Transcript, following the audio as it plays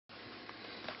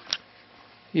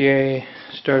Yay,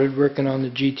 started working on the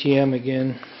GTM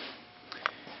again.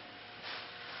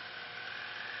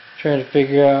 Trying to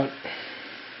figure out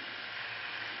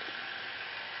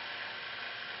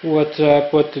what's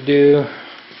up, what to do.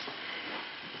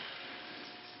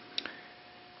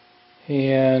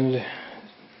 And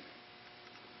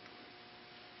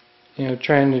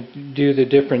trying to do the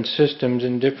different systems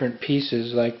in different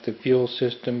pieces, like the fuel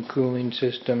system, cooling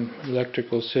system,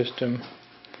 electrical system,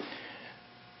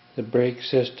 the brake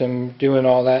system, doing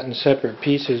all that in separate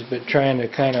pieces, but trying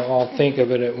to kind of all think of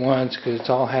it at once, because it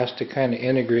all has to kind of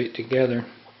integrate together.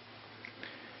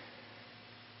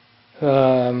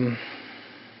 But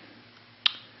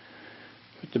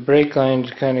the brake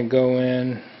lines kind of go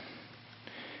in.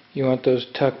 You want those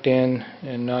tucked in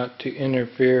and not to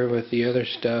interfere with the other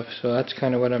stuff. So that's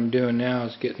kind of what I'm doing now,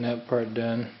 is getting that part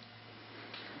done.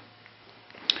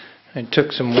 I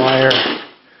took some wire,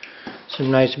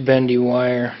 some nice bendy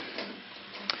wire,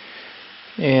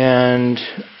 and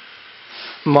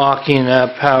mocking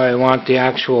up how I want the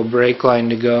actual brake line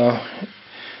to go.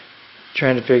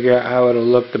 Trying to figure out how it'll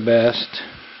look the best.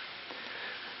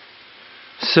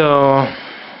 So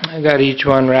I got each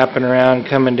one wrapping around,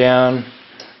 coming down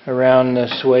around the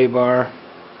sway bar,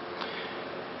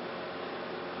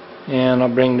 and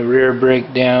I'll bring the rear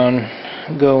brake down,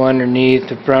 go underneath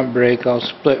the front brake. I'll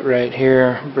split right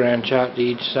here, branch out to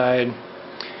each side,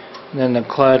 and then the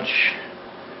clutch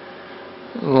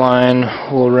line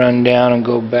will run down and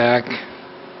go back.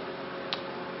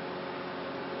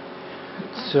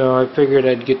 So I figured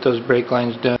I'd get those brake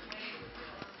lines done.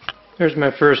 There's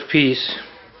my first piece,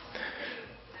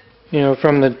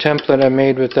 from the template I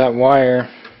made with that wire.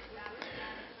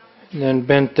 And then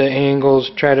bent the angles,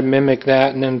 try to mimic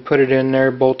that, and then put it in there,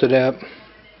 bolted up.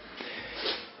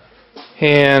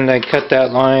 And I cut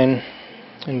that line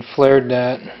and flared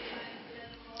that.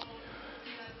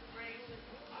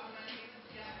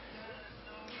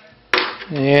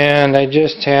 And I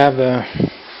just have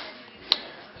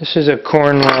this is a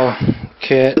Cornwell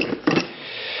kit.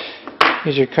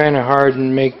 These are kind of hard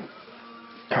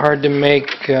to make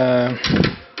a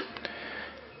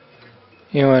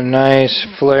nice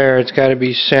flare. It's got to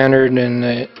be centered, and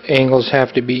the angles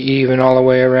have to be even all the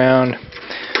way around.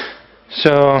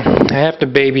 So I have to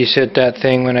babysit that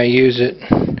thing when I use it.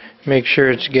 Make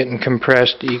sure it's getting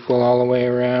compressed equal all the way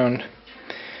around.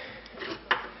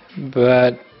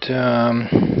 But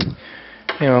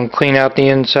clean out the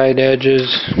inside edges.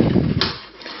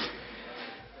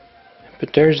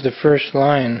 But there's the first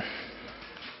line.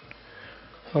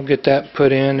 I'll get that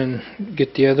put in and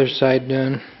get the other side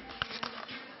done.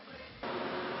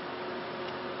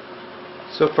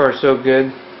 So far so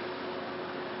good.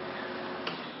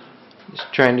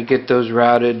 Just trying to get those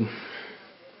routed.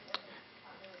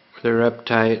 They're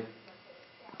uptight.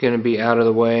 Going to be out of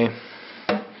the way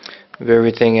of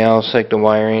everything else, like the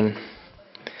wiring,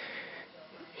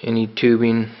 any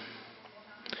tubing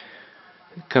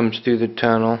that comes through the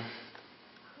tunnel.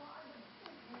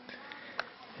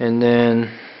 And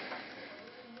then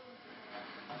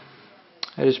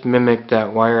I just mimicked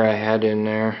that wire I had in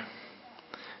there.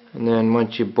 And then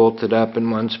once you bolt it up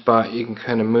in one spot, you can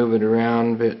kind of move it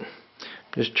around, but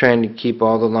just trying to keep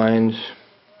all the lines,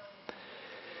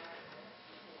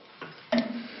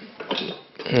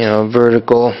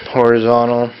 vertical,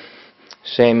 horizontal,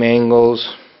 same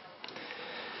angles.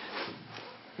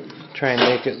 Try and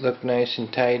make it look nice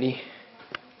and tidy.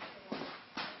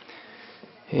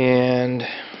 And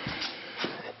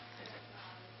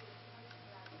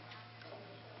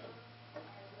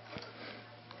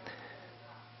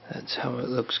that's how it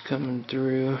looks coming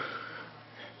through.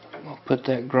 I'll put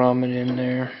that grommet in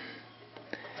there,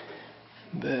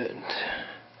 but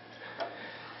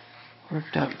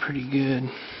worked out pretty good.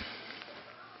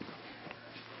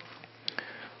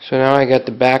 So now I got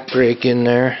the back brake in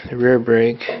there, the rear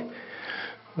brake,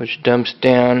 which dumps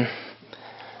down,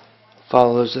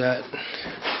 follows that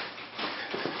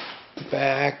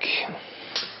back,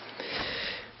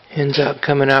 ends up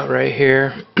coming out right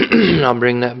here. I'll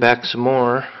bring that back some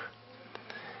more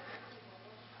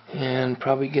and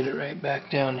probably get it right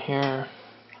back down here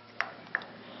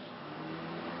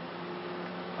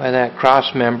by that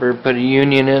cross member, put a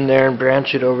union in there and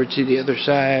branch it over to the other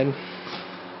side,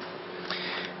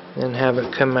 and have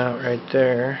it come out right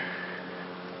there,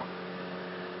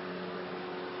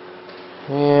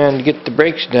 and get the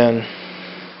brakes done.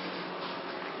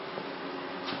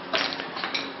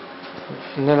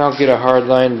 And then I'll get a hard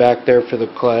line back there for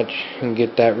the clutch and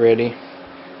get that ready.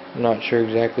 I'm not sure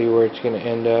exactly where it's going to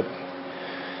end up,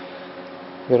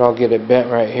 but I'll get it bent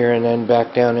right here and then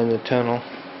back down in the tunnel.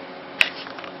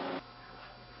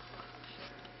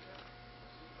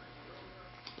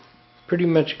 pretty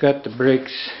much got the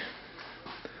brakes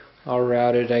all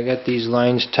routed. I got these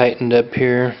lines tightened up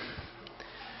here,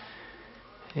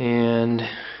 and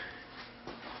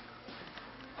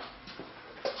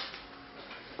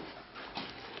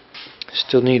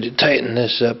still need to tighten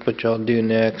this up, which I'll do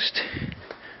next.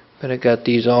 But I got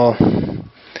these all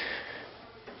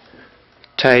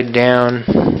tied down.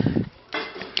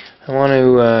 I want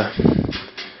to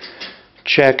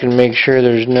check and make sure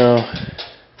there's no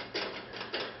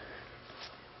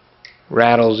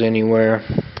rattles anywhere.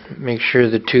 Make sure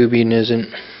the tubing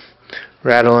isn't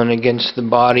rattling against the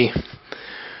body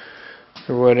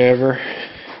or whatever.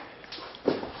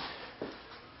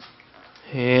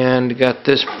 And got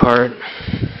this part.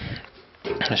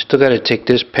 I still got to take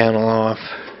this panel off,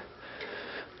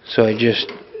 so I just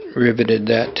riveted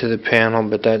that to the panel,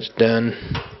 but that's done.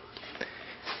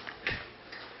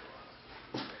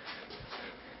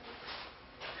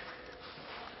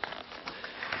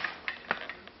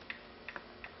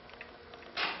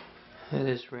 It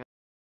is